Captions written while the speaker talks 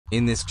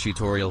In this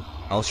tutorial,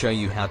 I'll show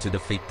you how to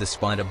defeat the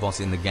spider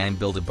boss in the game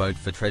Build a Boat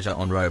for Treasure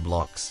on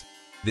Roblox.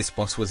 This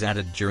boss was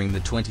added during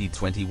the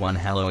 2021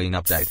 Halloween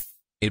update.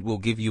 It will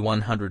give you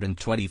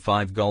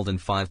 125 gold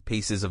and 5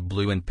 pieces of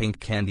blue and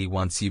pink candy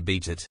once you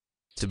beat it.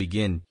 To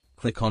begin,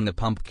 click on the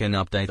pumpkin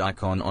update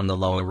icon on the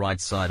lower right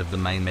side of the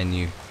main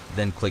menu,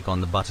 then click on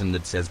the button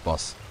that says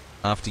boss.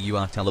 After you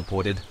are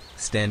teleported,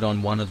 stand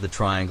on one of the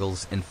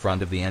triangles in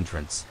front of the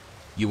entrance.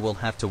 You will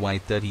have to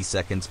wait 30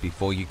 seconds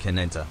before you can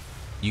enter.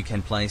 You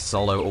can play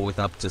solo or with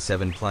up to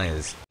 7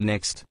 players.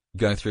 Next,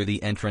 go through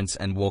the entrance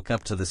and walk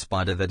up to the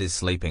spider that is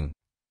sleeping.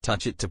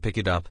 Touch it to pick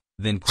it up,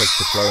 then click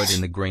to throw it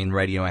in the green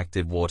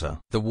radioactive water.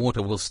 The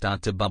water will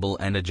start to bubble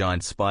and a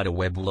giant spider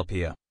web will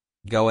appear.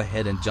 Go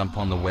ahead and jump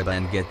on the web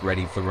and get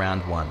ready for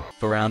round 1.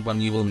 For round 1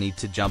 you will need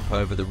to jump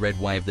over the red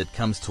wave that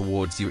comes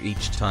towards you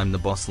each time the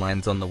boss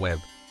lands on the web.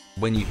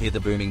 When you hear the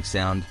booming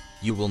sound,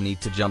 you will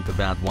need to jump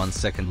about 1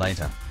 second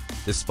later.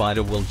 The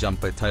spider will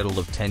jump a total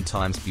of 10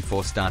 times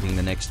before starting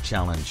the next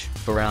challenge.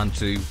 For round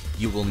 2,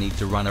 you will need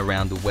to run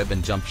around the web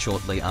and jump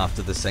shortly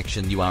after the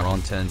section you are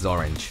on turns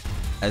orange.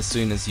 As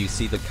soon as you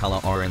see the color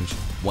orange,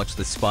 watch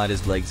the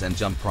spider's legs and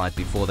jump right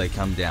before they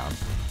come down.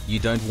 You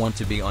don't want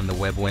to be on the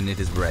web when it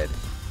is red.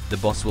 The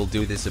boss will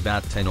do this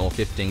about 10 or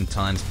 15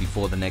 times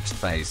before the next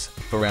phase.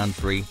 For round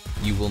 3,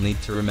 you will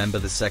need to remember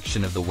the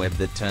section of the web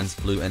that turns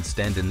blue and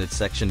stand in that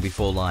section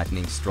before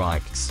lightning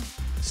strikes.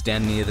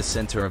 Stand near the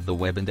center of the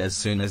web and as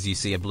soon as you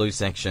see a blue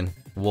section,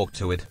 walk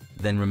to it,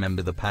 then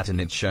remember the pattern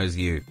it shows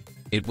you.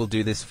 It will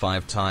do this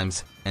 5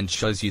 times, and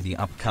shows you the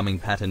upcoming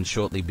pattern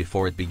shortly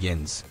before it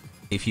begins.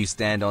 If you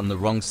stand on the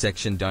wrong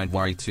section, don't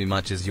worry too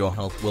much as your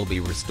health will be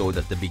restored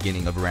at the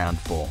beginning of round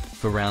 4.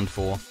 For round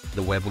 4,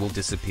 the web will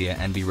disappear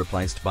and be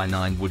replaced by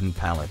 9 wooden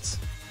pallets.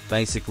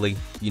 Basically,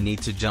 you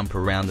need to jump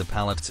around the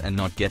pallets and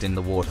not get in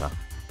the water.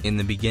 In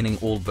the beginning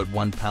all but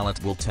 1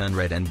 pallet will turn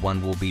red and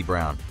 1 will be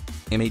brown.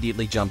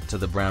 Immediately jump to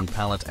the brown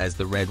pallet as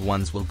the red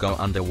ones will go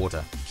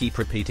underwater. Keep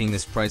repeating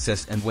this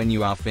process and when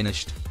you are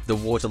finished, the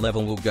water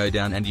level will go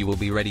down and you will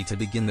be ready to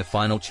begin the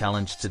final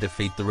challenge to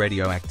defeat the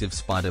radioactive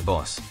spider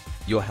boss.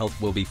 Your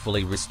health will be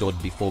fully restored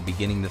before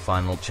beginning the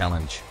final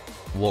challenge.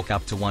 Walk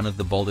up to one of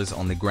the boulders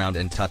on the ground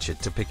and touch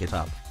it to pick it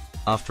up.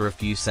 After a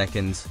few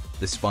seconds,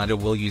 the spider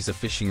will use a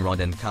fishing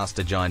rod and cast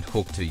a giant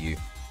hook to you.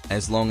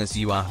 As long as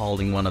you are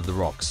holding one of the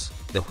rocks,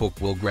 the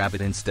hook will grab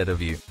it instead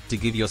of you. To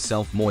give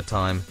yourself more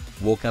time,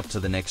 walk up to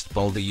the next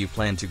boulder you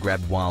plan to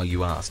grab while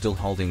you are still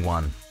holding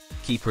one.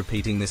 Keep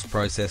repeating this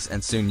process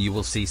and soon you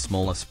will see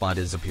smaller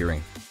spiders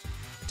appearing.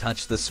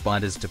 Touch the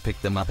spiders to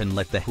pick them up and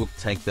let the hook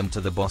take them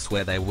to the boss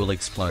where they will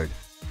explode.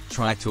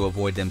 Try to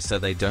avoid them so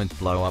they don't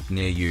blow up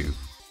near you.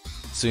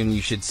 Soon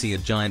you should see a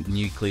giant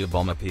nuclear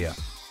bomb appear.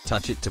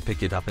 Touch it to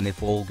pick it up and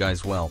if all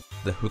goes well,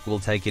 the hook will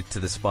take it to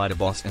the spider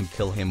boss and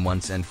kill him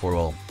once and for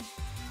all.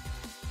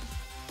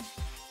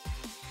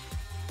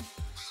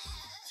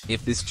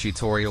 If this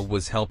tutorial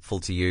was helpful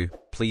to you,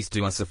 please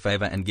do us a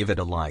favor and give it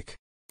a like.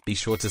 Be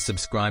sure to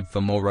subscribe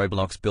for more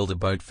Roblox Build a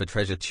Boat for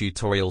Treasure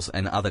tutorials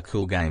and other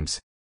cool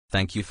games.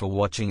 Thank you for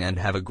watching and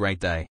have a great day.